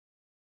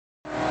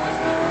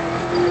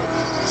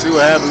See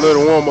what happened,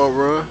 little warm-up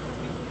run.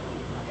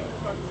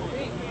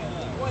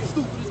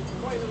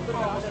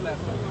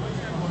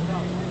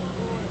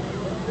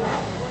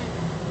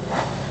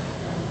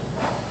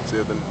 See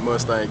if the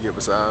Mustang get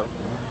beside him.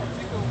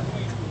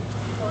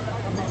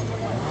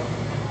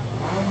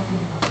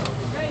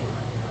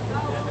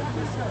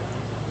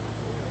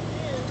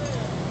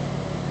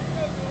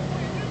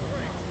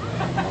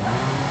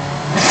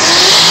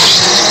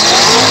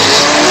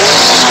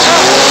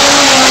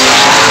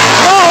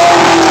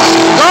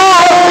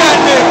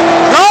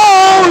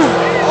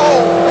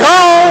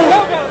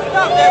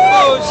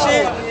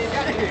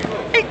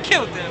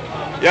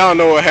 Y'all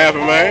know what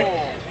happened, man.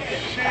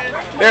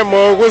 That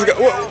mug was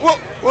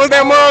what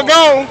that mug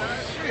gone?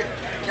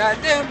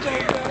 Goddamn,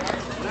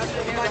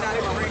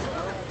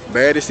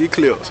 Baddest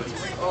eclipse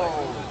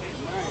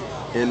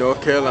in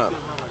North Carolina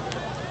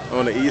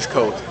on the East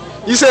Coast.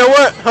 You said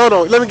what? Hold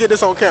on, let me get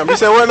this on camera. You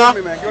said what now?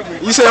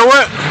 You said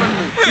what?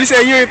 You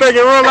said you ain't think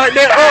it run like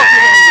that?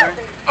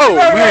 Oh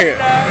man.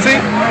 See?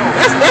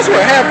 That's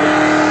what happened.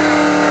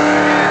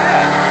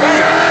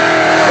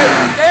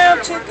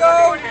 Damn,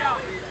 Chico.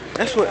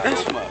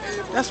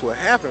 That's what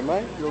happened,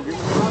 man.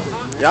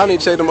 Y'all need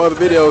to check them other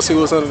videos, see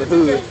what's under the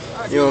hood.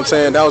 You know what I'm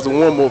saying? That was a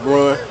warm-up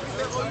run.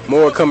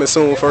 More coming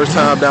soon. First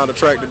time down the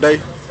track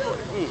today.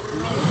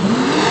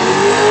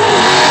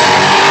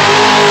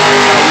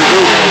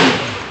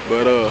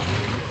 But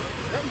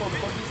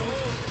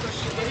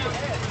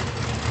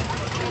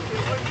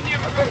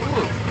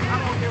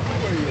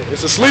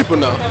it's a sleeper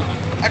now.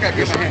 I gotta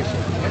get my hands.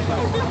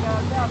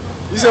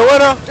 You said what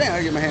now? Damn,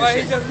 I get my hands. Well,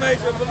 he just made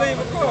you a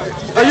believer.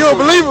 Are you a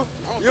believer?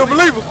 You a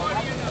believer?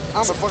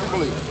 I'm a fucking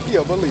believer. He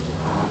a believer.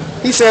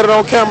 He said it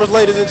on cameras,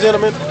 ladies and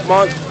gentlemen.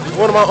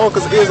 One of my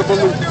uncles is a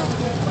believer.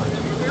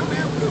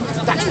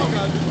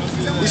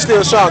 You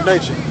still shocked,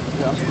 ain't you?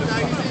 Yeah.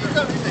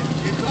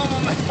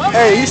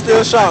 Hey, he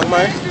still shocked,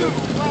 man.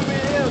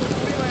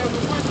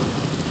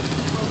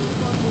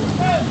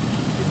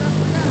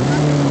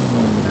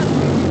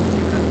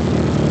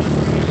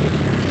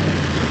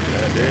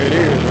 There it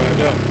is, right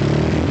there.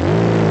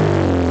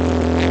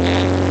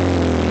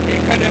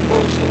 Cut that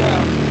bullshit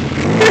out.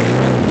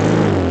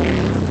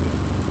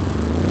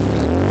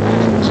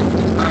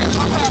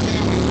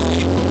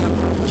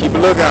 Keep a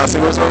lookout, see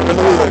what's on the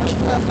hood.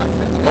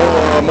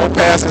 More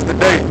passes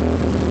today.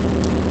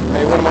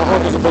 Hey, one of my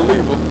uncles a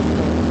believer.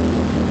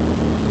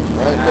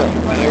 Right there.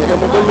 Made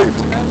him a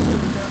believer.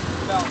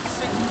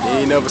 He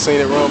ain't never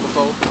seen it run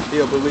before. He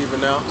a believer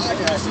now.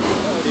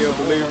 He a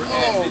believer.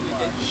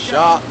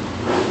 Shot.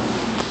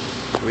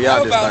 We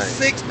out this thing. About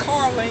 6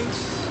 car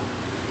lengths.